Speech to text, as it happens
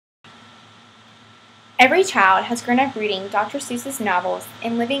Every child has grown up reading Dr. Seuss's novels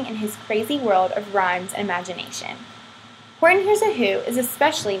and living in his crazy world of rhymes and imagination. Horton Hears a Who is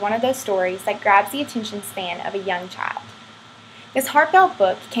especially one of those stories that grabs the attention span of a young child. This heartfelt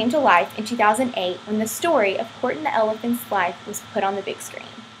book came to life in 2008 when the story of Horton the elephant's life was put on the big screen.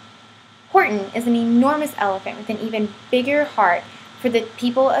 Horton is an enormous elephant with an even bigger heart for the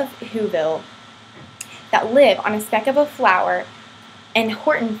people of Whoville that live on a speck of a flower, and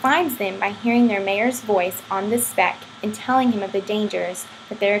Horton finds them by hearing their mayor's voice on this speck and telling him of the dangers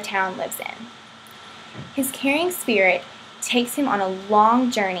that their town lives in. His caring spirit takes him on a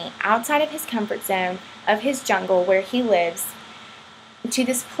long journey outside of his comfort zone of his jungle where he lives to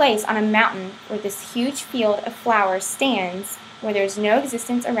this place on a mountain where this huge field of flowers stands, where there's no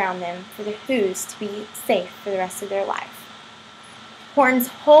existence around them for the Whos to be safe for the rest of their life. Horton's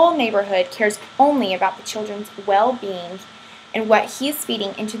whole neighborhood cares only about the children's well-being and what he is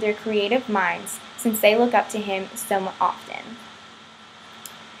feeding into their creative minds, since they look up to him so often.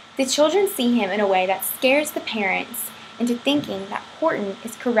 The children see him in a way that scares the parents into thinking that Horton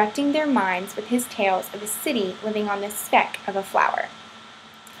is corrupting their minds with his tales of a city living on this speck of a flower.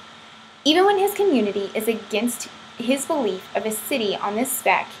 Even when his community is against his belief of a city on this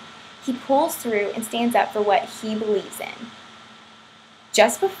speck, he pulls through and stands up for what he believes in.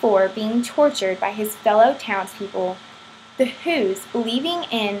 Just before being tortured by his fellow townspeople, the Whos, believing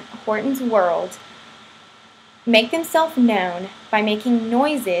in Horton's world, make themselves known by making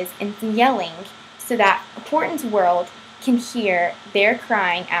noises and yelling so that Horton's world can hear their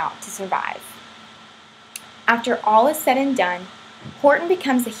crying out to survive. After all is said and done, Horton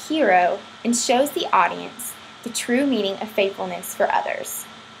becomes a hero and shows the audience the true meaning of faithfulness for others.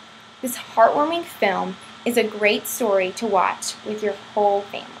 This heartwarming film is a great story to watch with your whole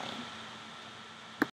family.